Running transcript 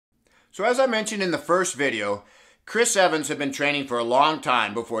So as I mentioned in the first video, Chris Evans had been training for a long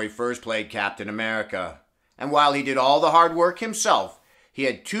time before he first played Captain America. And while he did all the hard work himself, he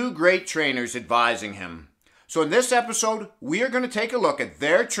had two great trainers advising him. So in this episode, we are going to take a look at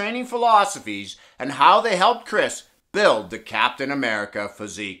their training philosophies and how they helped Chris build the Captain America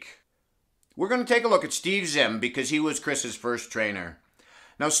physique. We're going to take a look at Steve Zim because he was Chris's first trainer.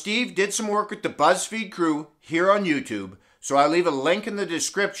 Now Steve did some work with the BuzzFeed crew here on YouTube, so I'll leave a link in the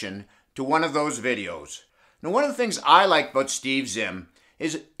description to one of those videos. Now one of the things I like about Steve Zim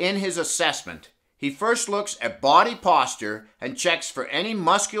is in his assessment. He first looks at body posture and checks for any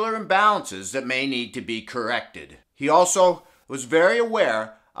muscular imbalances that may need to be corrected. He also was very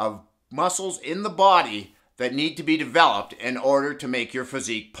aware of muscles in the body that need to be developed in order to make your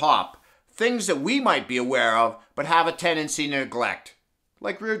physique pop. Things that we might be aware of but have a tendency to neglect,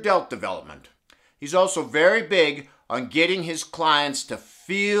 like rear delt development. He's also very big on getting his clients to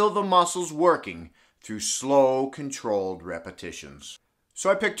feel the muscles working through slow, controlled repetitions.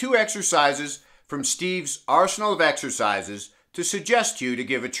 So I picked two exercises from Steve's arsenal of exercises to suggest to you to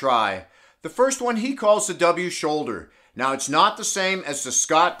give a try. The first one he calls the W shoulder. Now it's not the same as the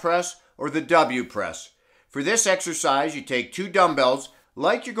Scott press or the W press. For this exercise, you take two dumbbells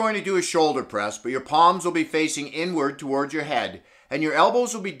like you're going to do a shoulder press, but your palms will be facing inward towards your head, and your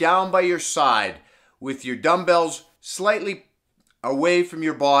elbows will be down by your side with your dumbbells slightly away from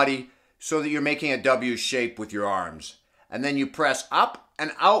your body so that you're making a W shape with your arms. And then you press up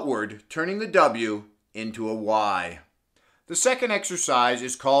and outward, turning the W into a Y. The second exercise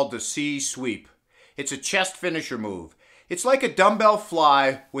is called the C sweep. It's a chest finisher move. It's like a dumbbell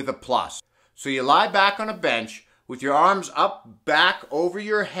fly with a plus. So you lie back on a bench with your arms up back over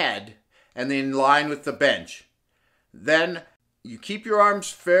your head and in line with the bench. Then you keep your arms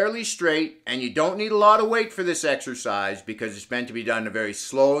fairly straight, and you don't need a lot of weight for this exercise because it's meant to be done in a very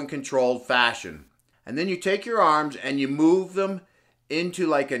slow and controlled fashion. And then you take your arms and you move them into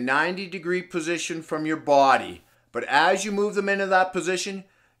like a 90-degree position from your body. But as you move them into that position,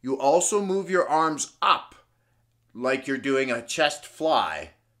 you also move your arms up like you're doing a chest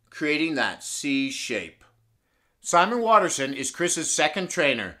fly, creating that C shape. Simon Waterson is Chris's second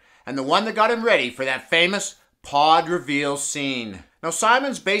trainer and the one that got him ready for that famous pod reveal scene. Now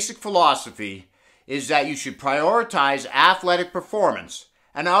Simon's basic philosophy is that you should prioritize athletic performance,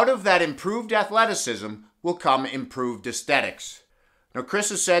 and out of that improved athleticism will come improved aesthetics. Now Chris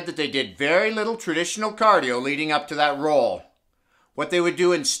has said that they did very little traditional cardio leading up to that role. What they would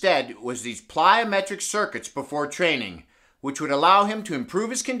do instead was these plyometric circuits before training, which would allow him to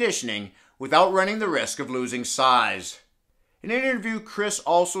improve his conditioning without running the risk of losing size. In an interview, Chris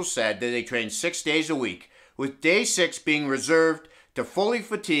also said that they trained 6 days a week, with day 6 being reserved to fully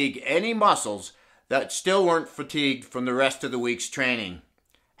fatigue any muscles that still weren't fatigued from the rest of the week's training.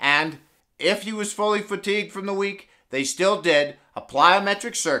 And if he was fully fatigued from the week, they still did a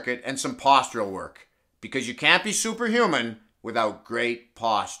plyometric circuit and some postural work, because you can't be superhuman without great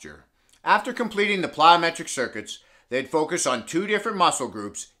posture. After completing the plyometric circuits, they'd focus on 2 different muscle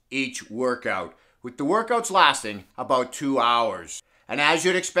groups each workout, with the workouts lasting about 2 hours. And as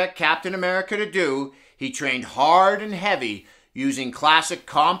you'd expect Captain America to do, he trained hard and heavy using classic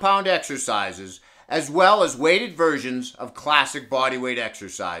compound exercises as well as weighted versions of classic bodyweight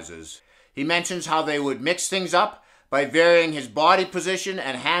exercises. He mentions how they would mix things up by varying his body position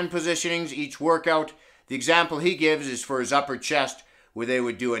and hand positionings each workout. The example he gives is for his upper chest, where they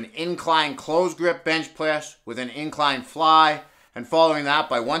would do an incline close grip bench press with an incline fly, and following that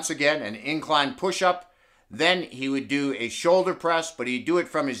by once again an incline push-up. Then he would do a shoulder press, but he'd do it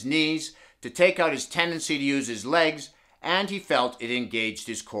from his knees to take out his tendency to use his legs, and he felt it engaged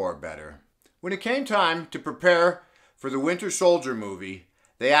his core better. When it came time to prepare for the Winter Soldier movie,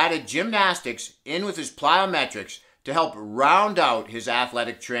 they added gymnastics in with his plyometrics to help round out his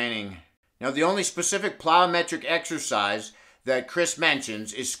athletic training. Now the only specific plyometric exercise that Chris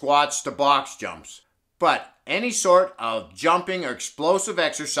mentions is squats to box jumps, but any sort of jumping or explosive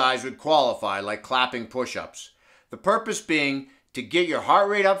exercise would qualify, like clapping push-ups. The purpose being to get your heart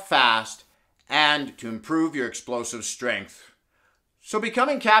rate up fast and to improve your explosive strength. So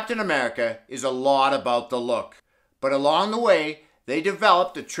becoming Captain America is a lot about the look, but along the way they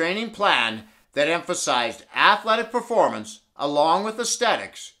developed a training plan that emphasized athletic performance along with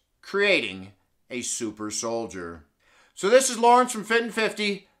aesthetics, creating a super soldier. So this is Lawrence from Fit and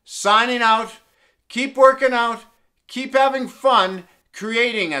 50 signing out. Keep working out, keep having fun,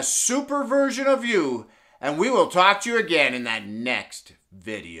 creating a super version of you, and we will talk to you again in that next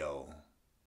video.